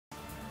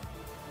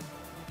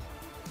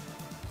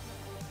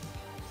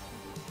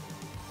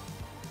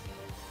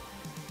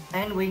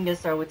And we can get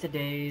started with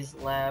today's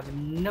lab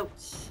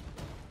notes.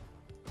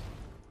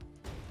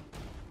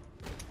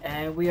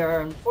 And we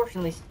are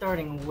unfortunately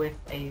starting with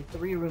a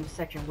 3-room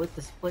section with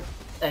the split,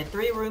 a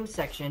 3-room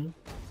section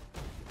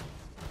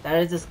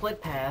that is a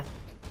split path,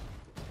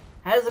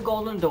 has a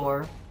golden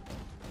door,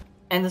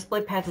 and the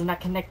split path is not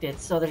connected,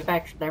 so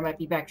there might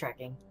be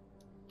backtracking.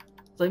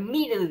 So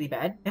immediately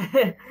bad.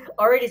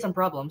 Already some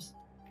problems.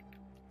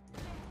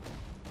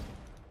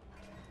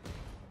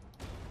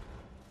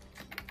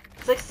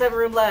 Six,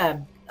 7-room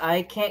lab.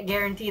 I can't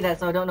guarantee that,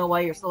 so I don't know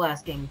why you're still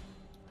asking.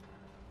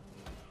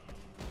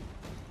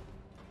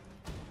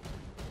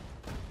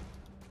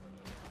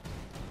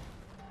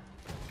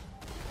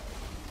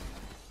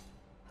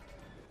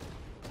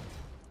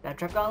 That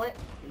trap gauntlet?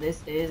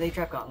 This is a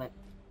trap gauntlet.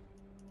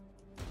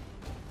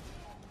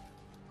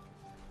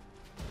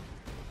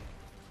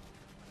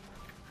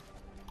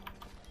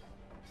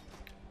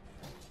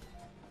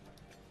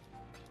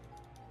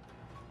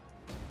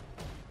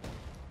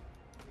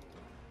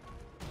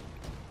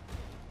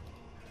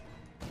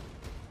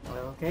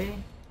 Okay.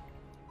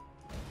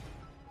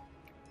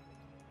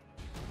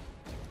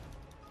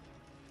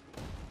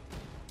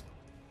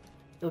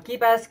 You'll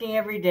keep asking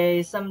every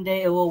day,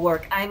 someday it will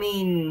work. I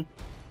mean,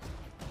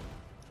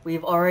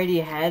 we've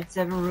already had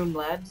 7-room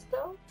labs,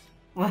 though?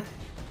 What?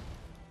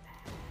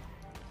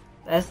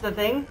 That's the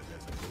thing?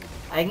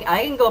 I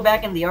can go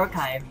back in the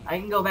archive. I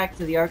can go back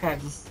to the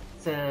archive just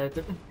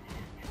to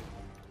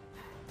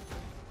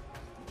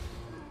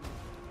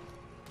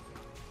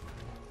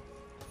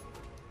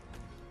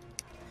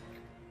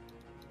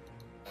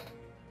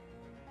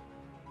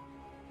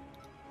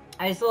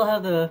I still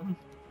have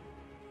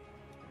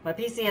my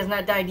PC has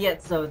not died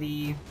yet, so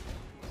the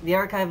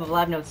archive of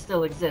lab notes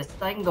still exists.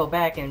 I can go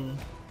back and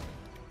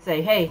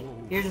say, hey,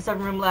 here's a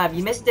 7-room lab.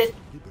 You missed it.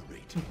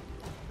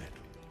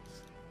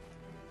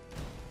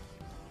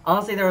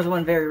 Honestly, there was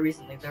one very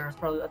recently. I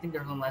think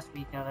there was one last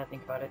week, now that I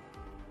think about it.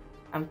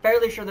 I'm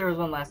fairly sure there was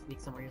one last week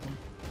for some reason.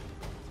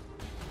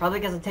 Probably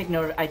because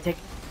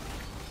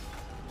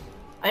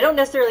I don't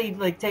necessarily,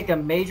 like, take a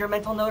major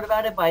mental note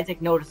about it, but I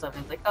take notice of it.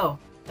 It's like, oh,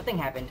 that thing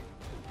happened.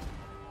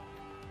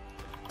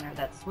 Alright,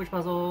 that's switch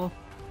puzzle.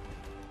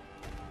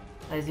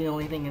 That is the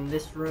only thing in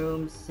this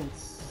room,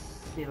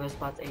 since the other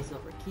spot's a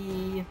silver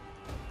key.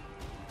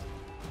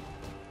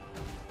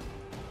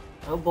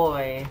 Oh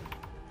boy.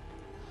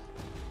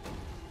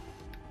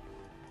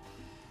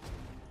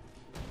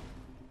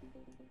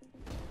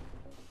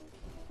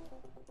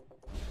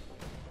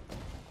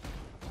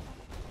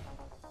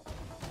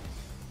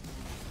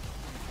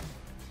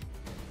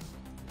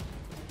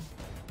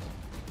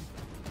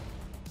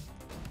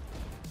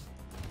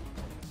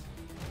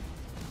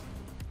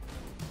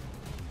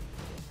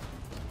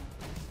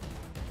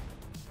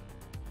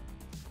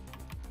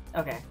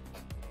 Okay.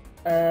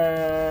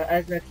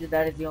 As mentioned,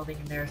 that is the only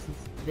thing in there since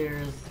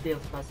there's the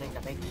other spot saying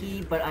that my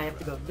key, but I have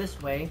to go this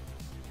way.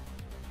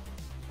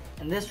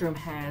 And this room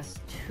has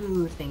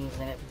 2 things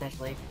in it,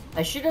 potentially.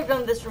 I should have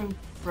done this room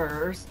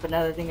first, but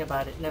now that I think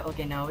about it, no,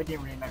 okay, no, it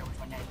didn't really matter which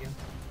one I do.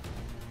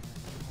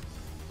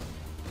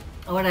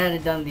 I would have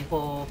had done the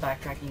full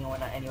backtracking and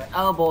whatnot anyway.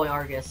 Oh boy,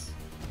 Argus.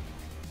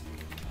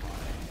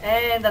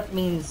 And that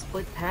means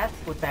split path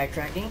with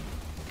backtracking.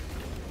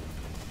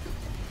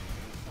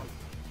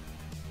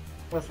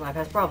 This lab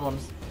has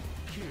problems.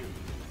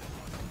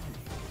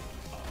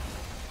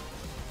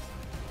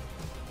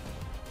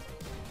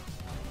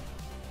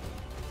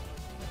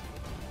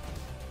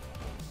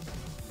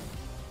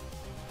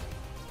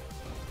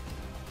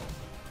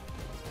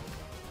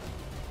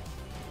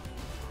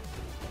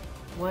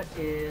 What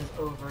is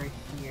over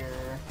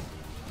here?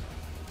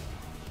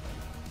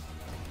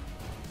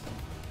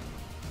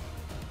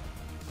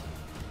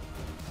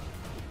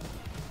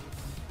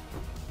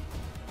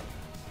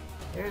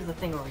 There's the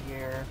thing over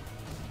here.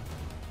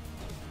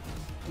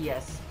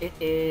 Yes, it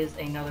is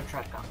another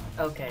trap gauntlet.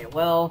 Okay,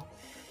 well...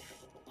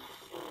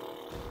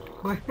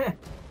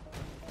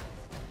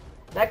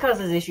 that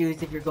causes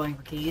issues if you're going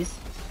for keys.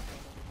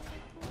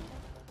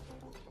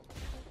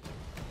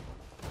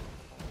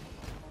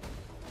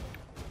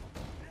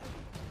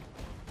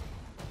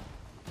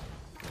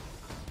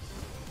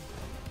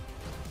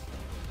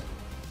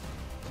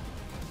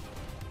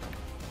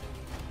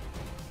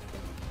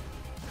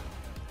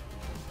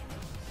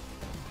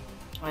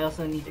 I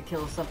also need to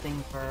kill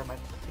something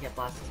to get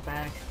Blastus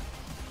back.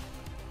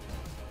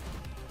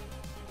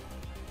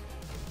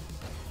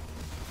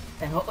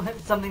 And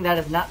something that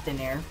is not thin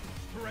air.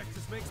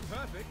 Practice makes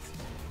perfect.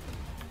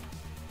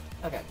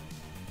 Okay.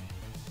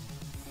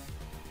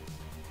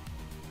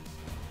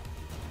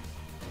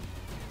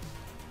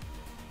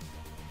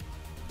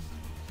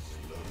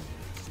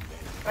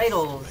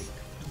 Idols.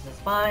 This is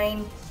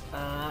fine.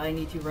 I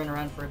need to run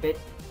around for a bit.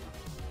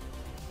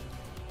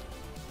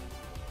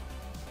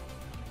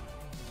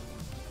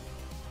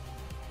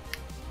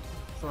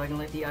 So I can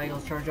let the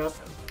idols charge up.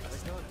 I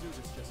can't do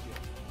this just yet.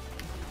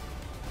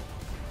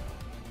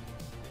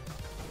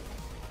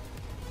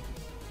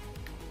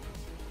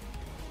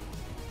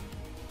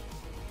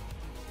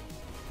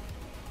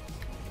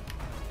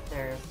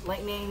 There's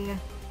lightning.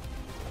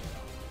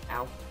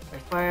 Ow.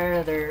 There's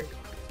fire, there's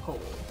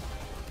cold.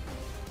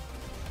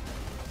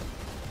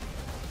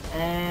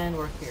 And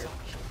we're here.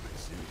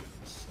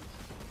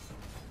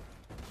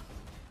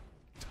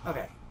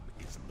 Okay.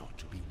 Is not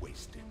to be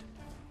wasted.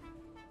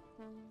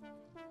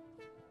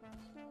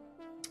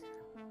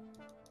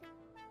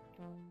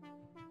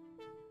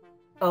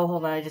 Oh,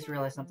 hold on, I just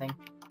realized something.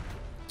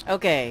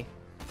 Okay.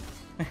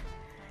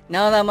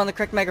 Now that I'm on the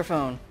correct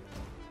microphone.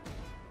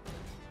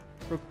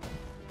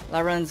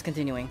 Labyrinth's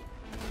continuing.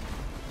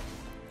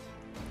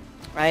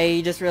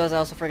 I just realized I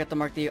also forgot to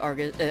mark the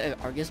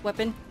Argus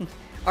weapon.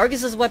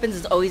 Argus's weapons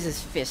is always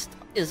his fist.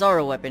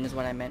 Izara weapon is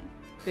what I meant.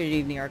 Good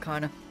evening,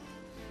 Arcana.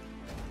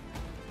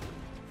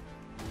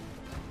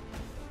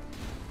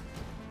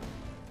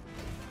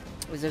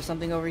 Was there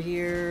something over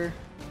here?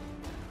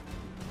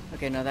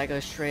 Okay, no, that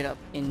goes straight up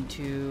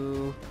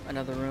into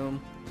another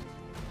room.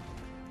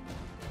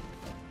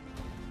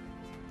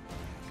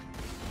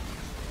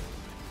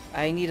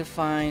 I need to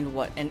find,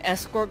 what, an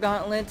escort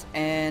gauntlet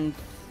and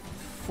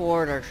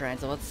 4 dark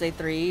shrines. So let's say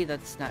 3.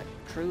 That's not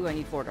true. I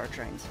need 4 dark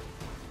shrines.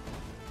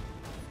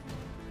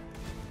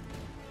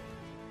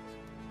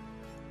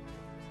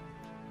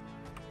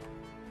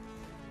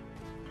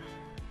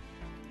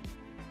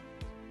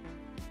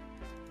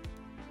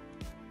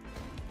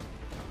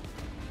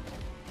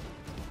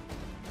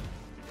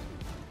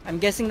 I'm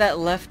guessing that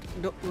left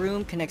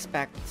room connects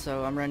back,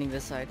 so I'm running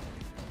this side.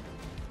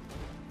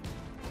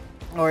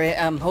 Or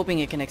I'm hoping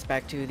it connects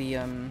back to the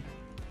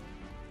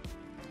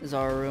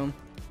Zara room.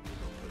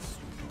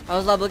 I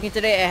was looking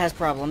today, it has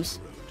problems.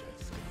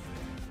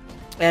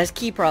 It has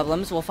key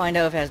problems. We'll find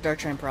out if it has dark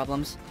shrine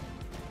problems.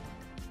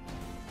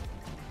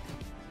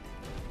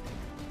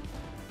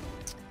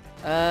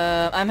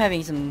 I'm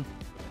having some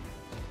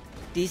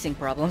decent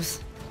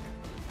problems.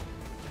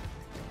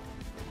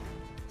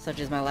 Such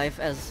is my life,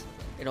 as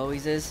it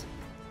always is.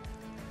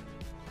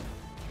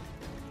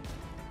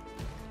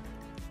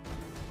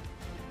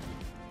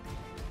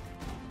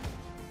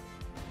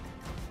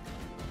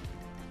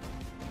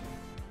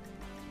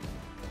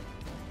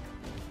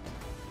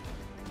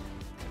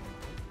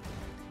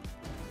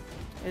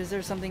 Is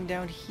there something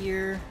down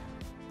here?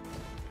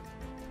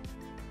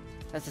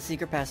 That's a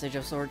secret passage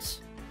of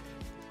sorts.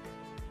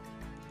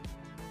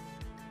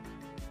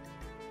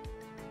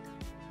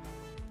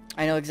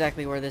 I know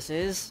exactly where this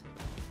is.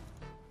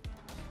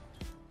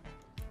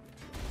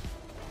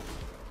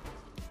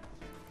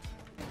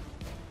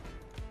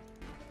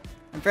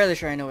 I'm fairly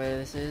sure I know where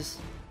this is.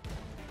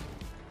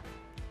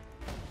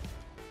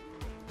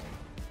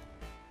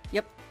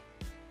 Yep.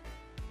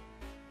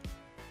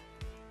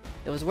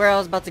 It was where I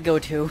was about to go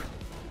to.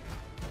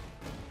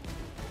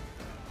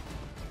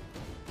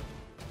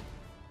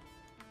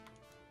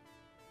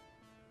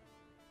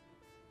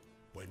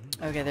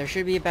 Okay, there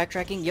should be a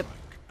backtracking. Yep.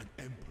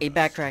 A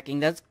backtracking.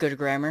 That's good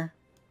grammar.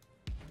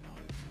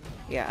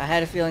 Yeah, I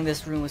had a feeling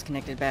this room was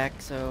connected back,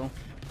 so...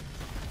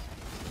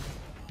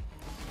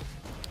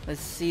 Let's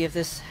see if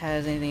this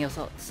has anything else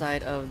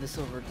outside of the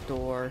silver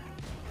door.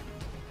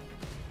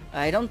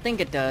 I don't think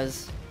it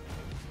does.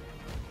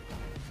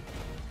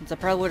 Since I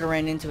probably would have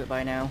ran into it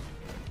by now.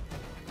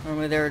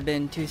 Normally there had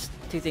been two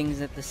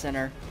things at the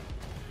center.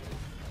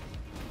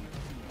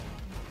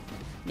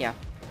 Yeah.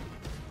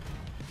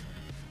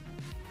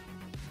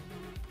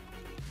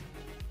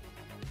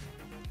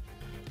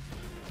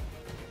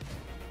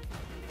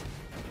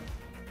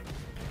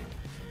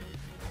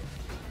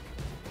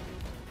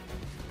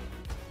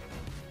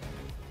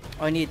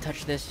 Oh, I need to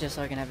touch this just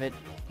so I can have it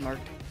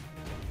marked.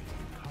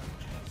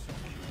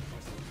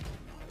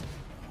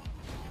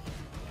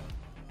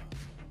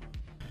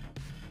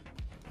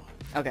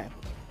 Okay.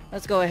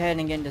 Let's go ahead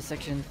and get into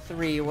section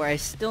 3, where I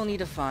still need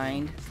to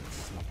find...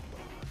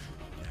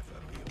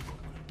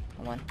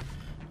 Hold on.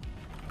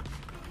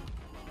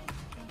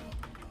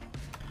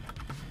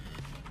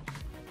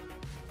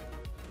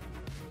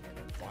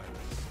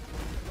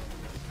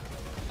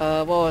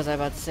 What was I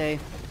about to say?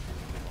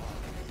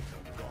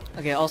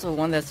 Okay, also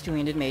one that's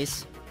two-handed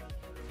mace.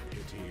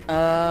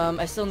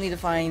 I still need to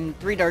find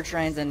 3 dark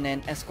shrines and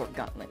an escort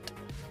gauntlet.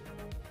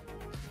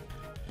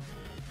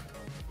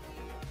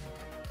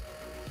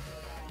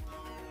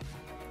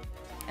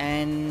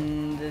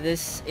 And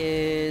this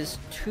is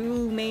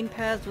 2 main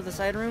paths with a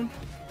side room.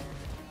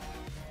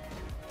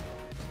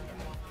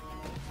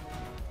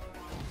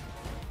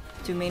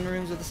 Two main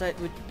rooms with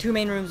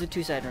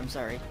 2 side rooms,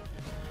 sorry.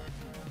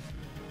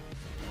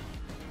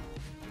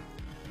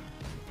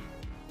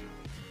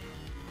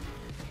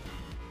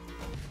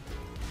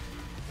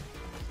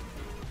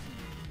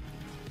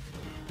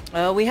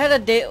 We had a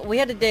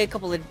day a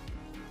couple of...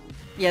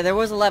 Yeah, there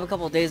was a lab a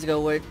couple of days ago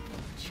which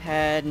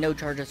had no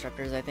charge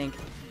disruptors, I think.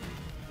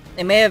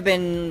 It may have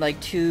been like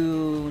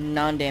 2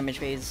 non-damage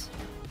phase.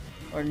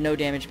 Or no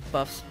damage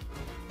buffs.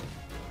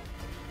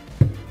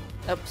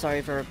 Oh,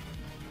 sorry for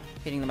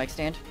hitting the mic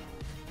stand.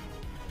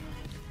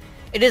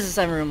 It is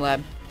a 7-room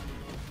lab.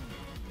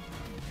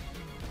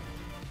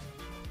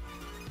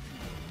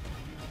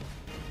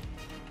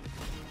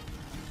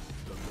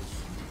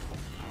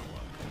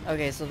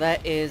 Okay, so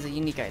that is a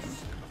unique item.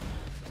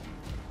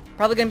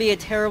 Probably gonna be a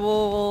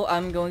terrible,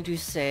 I'm going to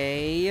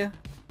say,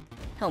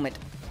 helmet.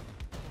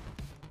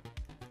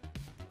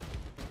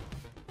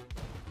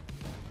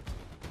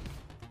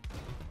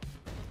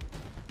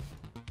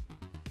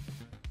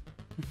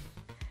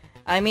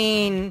 I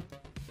mean,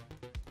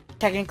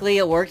 technically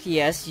it worked,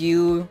 yes.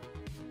 You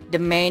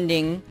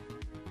demanding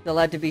the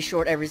lab to be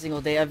short every single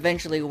day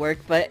eventually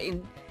worked, but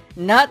it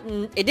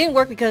didn't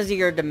work because of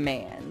your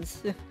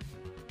demands.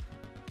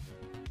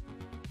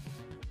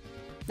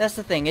 That's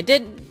the thing. It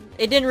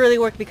didn't really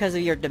work because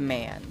of your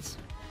demands.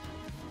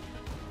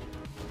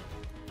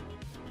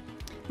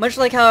 Much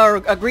like how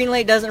a green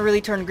light doesn't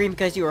really turn green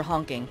because you were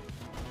honking.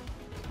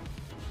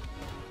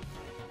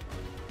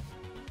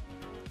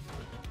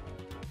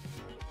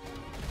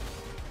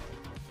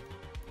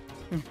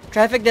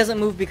 Traffic doesn't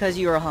move because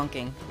you are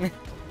honking.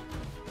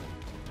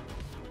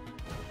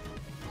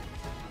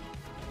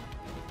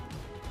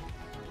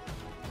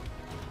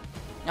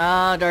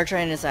 Ah, dark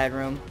train in the side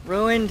room.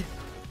 Ruined.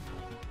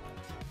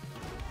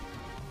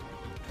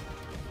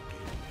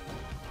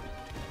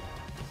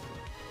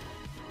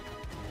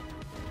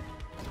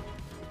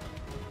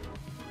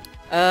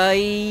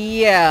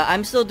 Yeah,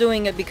 I'm still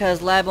doing it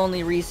because lab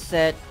only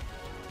reset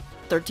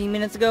 13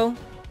 minutes ago.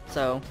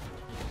 So,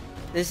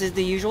 this is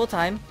the usual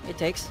time it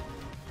takes.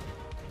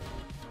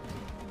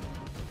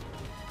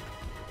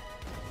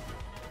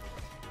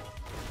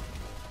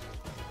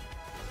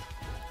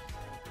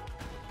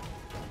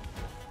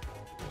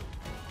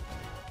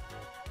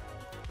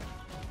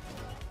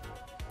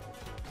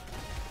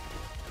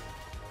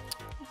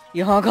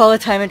 You honk all the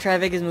time and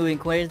traffic is moving.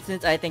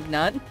 Coincidence? I think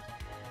not.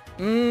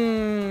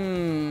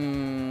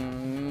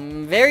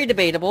 Very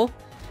debatable.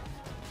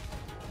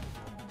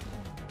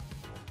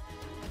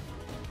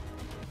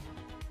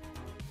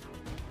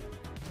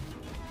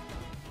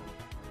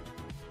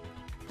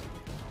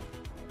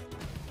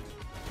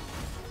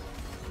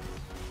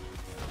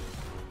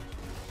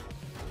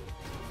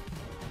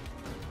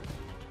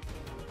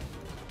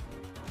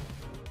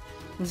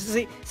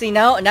 See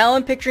now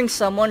I'm picturing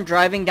someone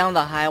driving down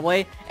the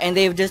highway and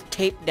they've just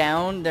taped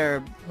down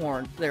their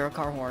horn, their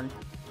car horn.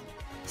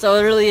 So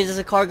it really is just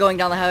a car going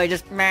down the highway,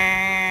 just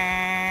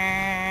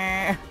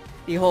meh,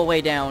 the whole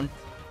way down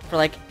for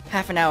like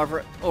half an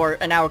hour or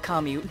an hour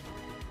commute.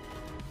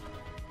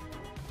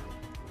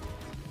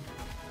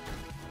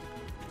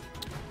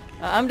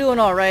 I'm doing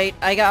all right.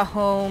 I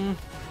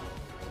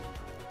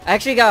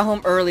actually got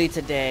home early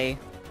today.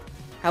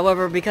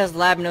 However, because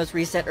lab notes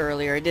reset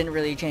earlier, it didn't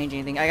really change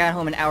anything. I got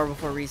home an hour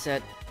before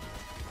reset.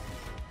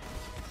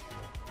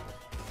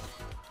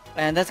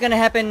 And that's gonna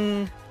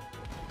happen...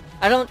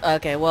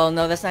 okay, well,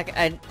 no, that's not...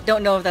 I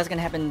don't know if that's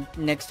gonna happen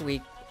next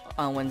week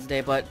on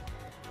Wednesday, but...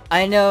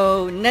 I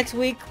know next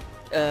week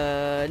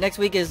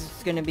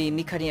is gonna be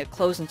me cutting it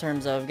close in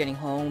terms of getting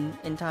home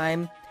in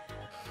time.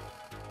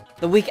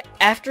 The week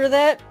after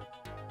that...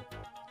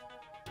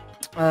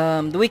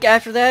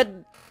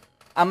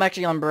 I'm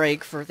actually on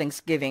break for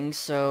Thanksgiving,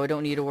 so I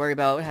don't need to worry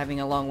about having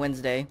a long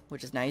Wednesday,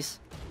 which is nice.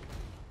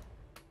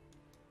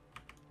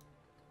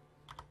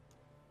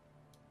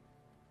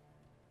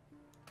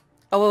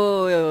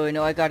 Oh, wait,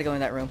 no, I gotta go in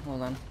that room.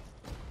 Hold on.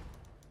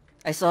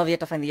 I still have yet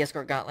to find the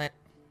escort gauntlet.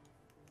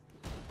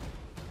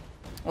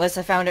 Unless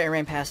I found it and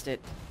ran past it.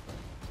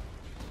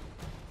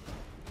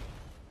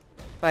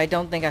 But I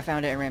don't think I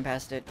found it and ran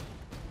past it.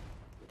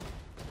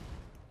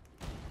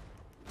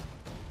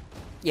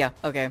 Yeah,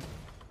 okay.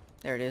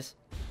 There it is.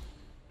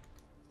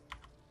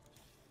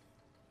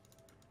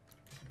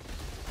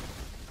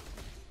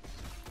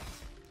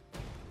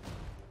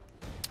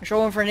 Show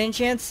one for an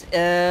enchant?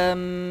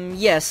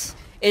 Yes.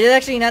 It is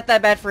actually not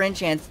that bad for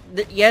enchants.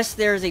 Yes,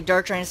 there is a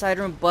dark shrine side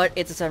room, but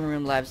it's a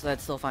 7-room lab, so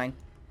that's still fine.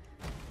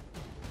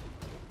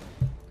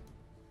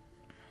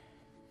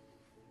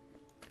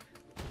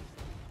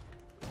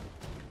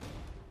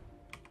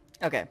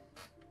 Okay.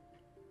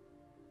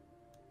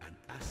 An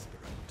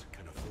aspirant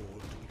can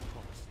afford to be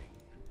promising.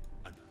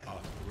 An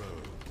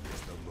uproad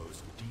is the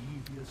most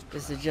devious.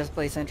 This is just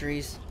play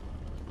sentries.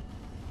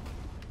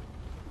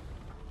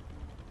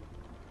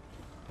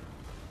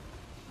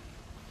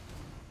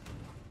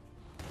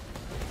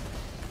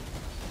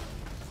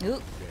 Ooh.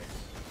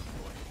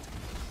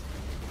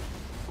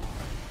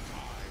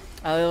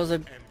 Oh,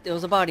 it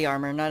was a body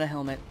armor, not a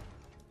helmet.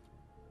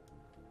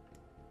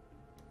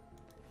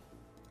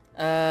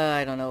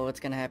 I don't know what's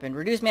gonna happen.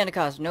 Reduce mana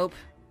cost, nope.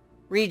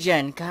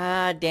 Regen,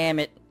 god damn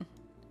it.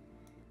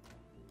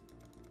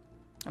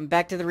 I'm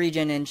back to the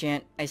regen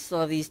enchant. I still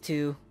have these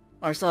two.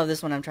 Or I still have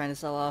this one I'm trying to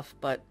sell off,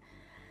 but...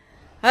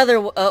 Either...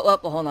 Oh,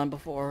 hold on,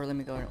 before... Let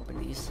me go and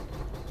open these.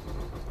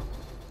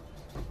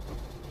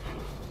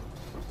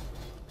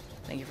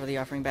 Thank you for the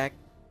offering back.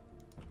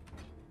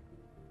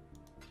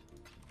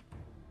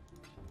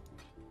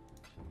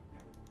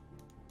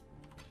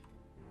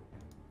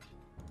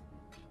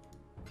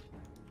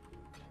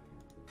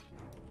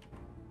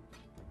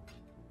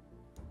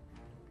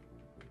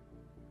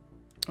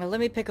 Now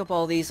let me pick up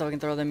all these so I can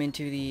throw them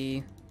into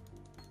the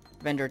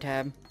vendor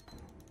tab.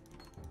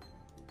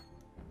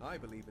 I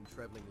believe in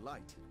traveling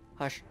light.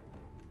 Hush.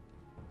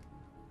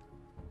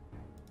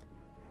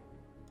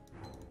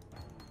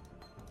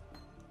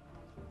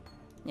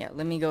 Yeah,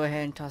 let me go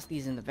ahead and toss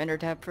these in the vendor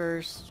tab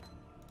first.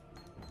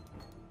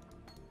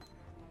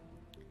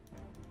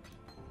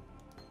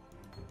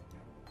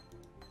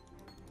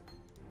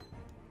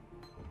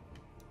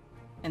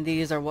 And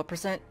these are what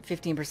percent?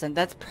 15%.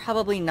 That's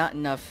probably not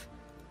enough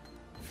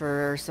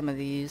for some of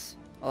these.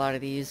 A lot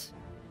of these.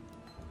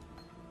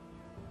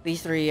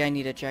 These three I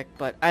need to check,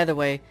 but either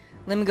way,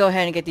 let me go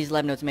ahead and get these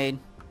lab notes made.